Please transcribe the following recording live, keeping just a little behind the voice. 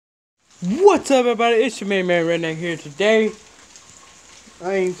What's up, everybody? It's your main man Redneck here. Today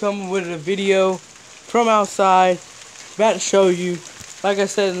I am coming with a video from outside. About to show you, like I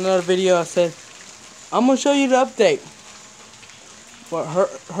said in another video, I said I'm gonna show you the update. But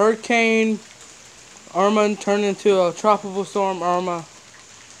Hurricane Irma turned into a tropical storm Irma.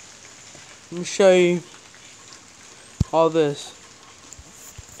 Let me show you all this.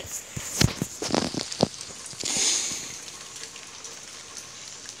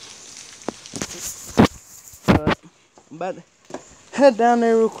 I'm about to head down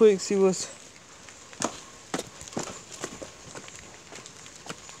there real quick, see what's.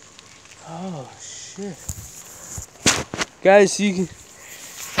 Oh shit, guys! You can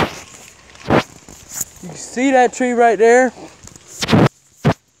see that tree right there.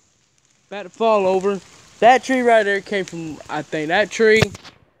 About to fall over. That tree right there came from, I think, that tree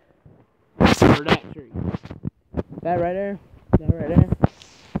or that tree. That right there. That right there.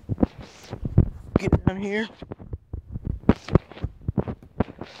 Get down here.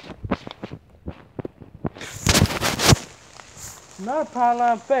 Another power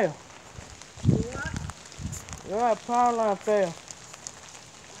line fell. What? Another power line fell.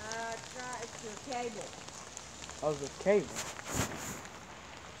 It's your cable. Oh, the cable.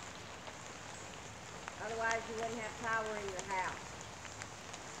 Otherwise, you wouldn't have power in your house.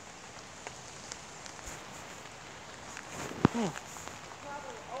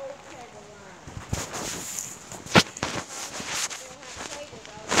 Probably old cable line. Still have cable,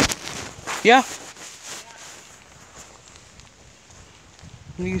 though. Yeah.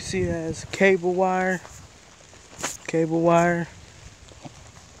 You see that as cable wire. Cable wire.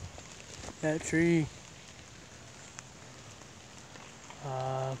 That tree.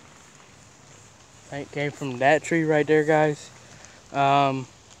 It came from that tree right there, guys. Hard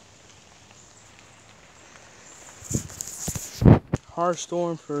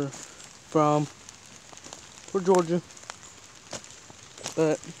storm for Georgia,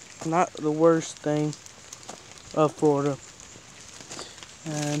 but not the worst thing of Florida.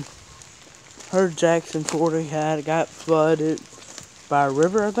 And heard Jackson, Florida got flooded by a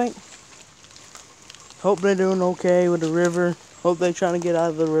river, I think. Hope they're doing okay with the river. Hope they're trying to get out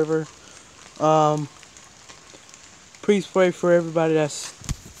of the river. Please pray for everybody that's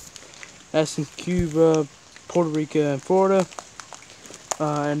in Cuba, Puerto Rico, and Florida,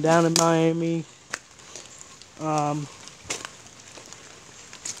 and down in Miami.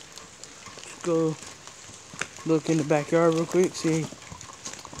 Go look in the backyard real quick, see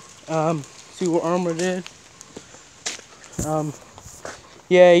what Irma did.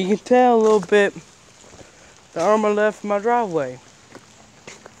 Yeah, you can tell a little bit. The Irma left my driveway.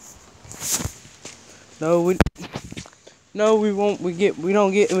 No, we won't. We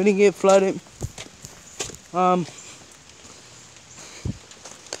didn't get flooded.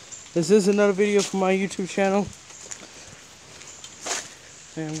 This is another video from my YouTube channel.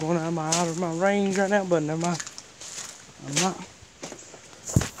 And I'm going out of my range right now, but never mind. I'm not.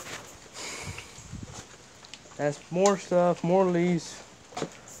 That's more stuff, more leaves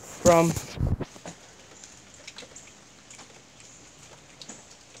from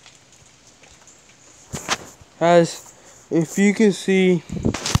guys. If you can see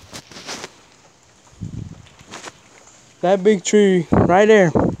that big tree right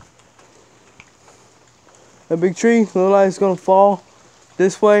there, that big tree looks like it's gonna fall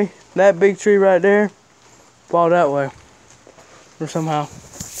this way. That big tree right there fall that way, or somehow.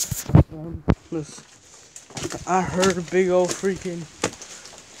 I heard a big old freaking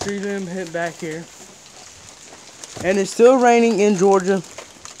tree limb hit back here, and it's still raining in Georgia.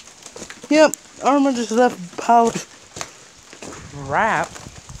 Yep, Irma just left a pile of crap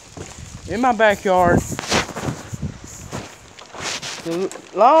in my backyard. The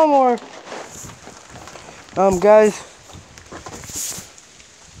lawnmower, guys,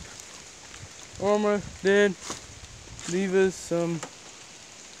 Irma did leave us some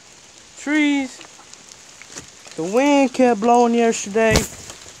trees. The wind kept blowing yesterday.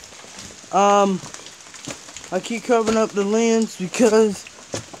 I keep covering up the lens because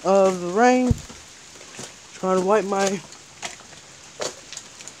of the rain. Trying to wipe my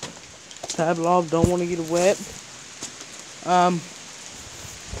tablet off, don't want to get it wet.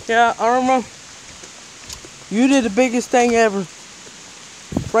 Yeah, Irma, you did the biggest thing ever,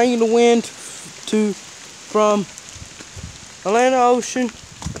 bringing the wind from Atlantic Ocean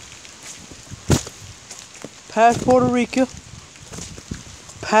past Puerto Rico,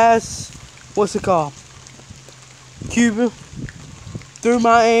 past what's it called, Cuba, through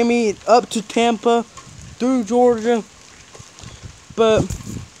Miami, up to Tampa, through Georgia. But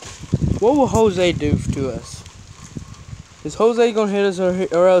what will Jose do to us? Is Jose gonna hit us,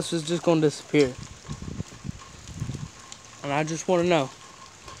 or else it's just gonna disappear? And I just want to know.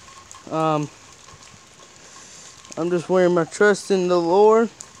 I'm just wearing my trust in the Lord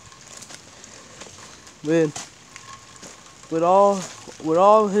with all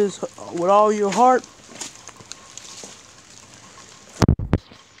your heart.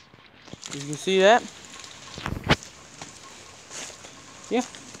 You can see that. Yeah,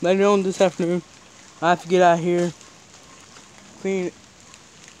 later on this afternoon, I have to get out here, clean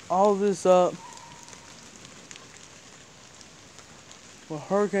all this up. What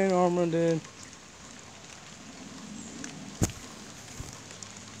Hurricane Irma did.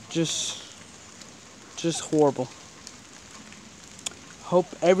 Just horrible. Hope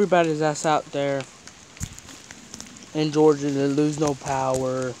everybody that's out there in Georgia that lose no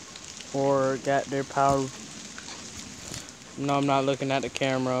power or got their power. No, I'm not looking at the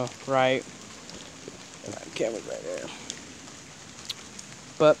camera, right? The camera's right there.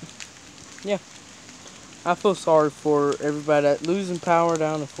 But yeah, I feel sorry for everybody that losing power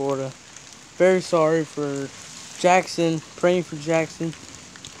down in Florida. Very sorry for Jackson. Praying for Jackson.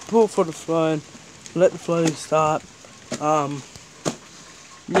 Pull for the flood. Let the flooding stop.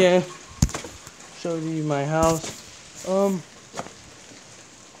 Yeah. Showed you my house.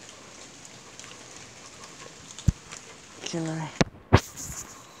 Can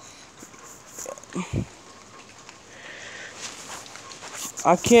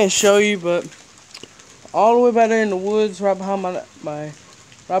I can't show you, but all the way back there in the woods, right behind right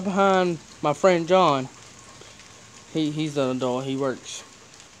behind my friend John. He's an adult. He works.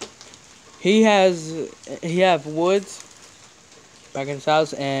 He have woods back in his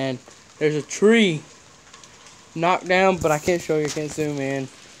house, and there's a tree knocked down, but I can't show you. I can't zoom in,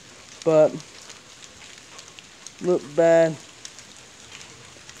 but look bad.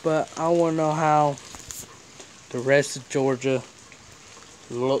 But I want to know how the rest of Georgia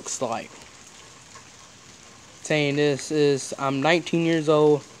looks like. Saying this is, I'm 19 years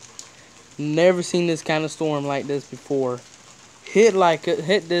old. Never seen this kind of storm like this before. Hit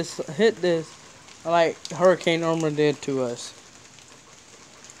this like Hurricane Irma did to us.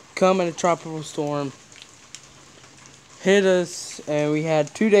 Come in a tropical storm, hit us, and we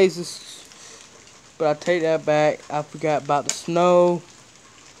had 2 days of, but I take that back. I forgot about the snow.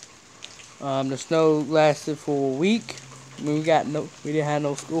 The snow lasted for a week. I mean, we didn't have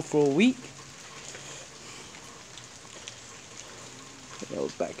no school for a week. That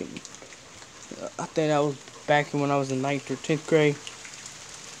was back in, I think that was back in when I was in 9th or 10th grade.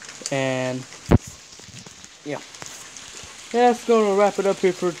 And yeah, that's gonna wrap it up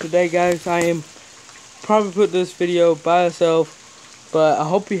here for today, guys. I am probably put this video by itself, but I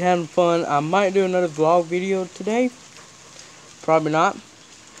hope you're having fun. I might do another vlog video today. Probably not,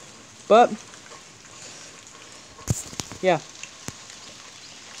 but yeah.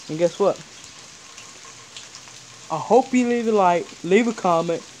 And guess what? I hope you leave a like, leave a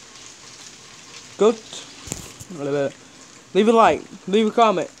comment, leave a like, leave a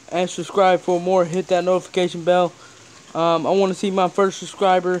comment, and subscribe for more. Hit that notification bell. I want to see my first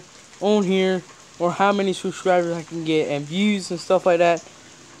subscriber on here, or how many subscribers I can get, and views and stuff like that.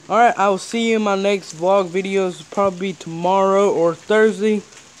 Alright, I will see you in my next vlog videos, probably tomorrow or Thursday.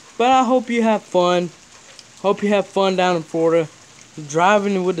 But I hope you have fun. Hope you have fun down in Florida,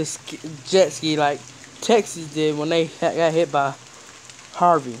 driving with a jet ski like Texas did when they got hit by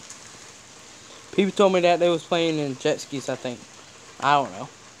Harvey. People told me that they was playing in jet skis, I think. I don't know.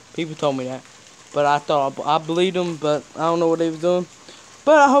 People told me that. But I thought I believed them, but I don't know what they was doing.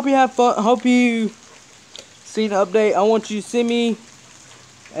 But I hope you have fun. I hope you see the update. I want you to send me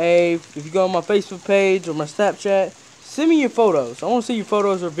if you go on my Facebook page or my Snapchat, send me your photos. I want to see your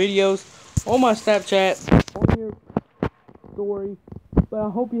photos or videos on my Snapchat, on your story. But I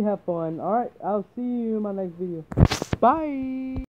hope you have fun. Alright, I'll see you in my next video. Bye!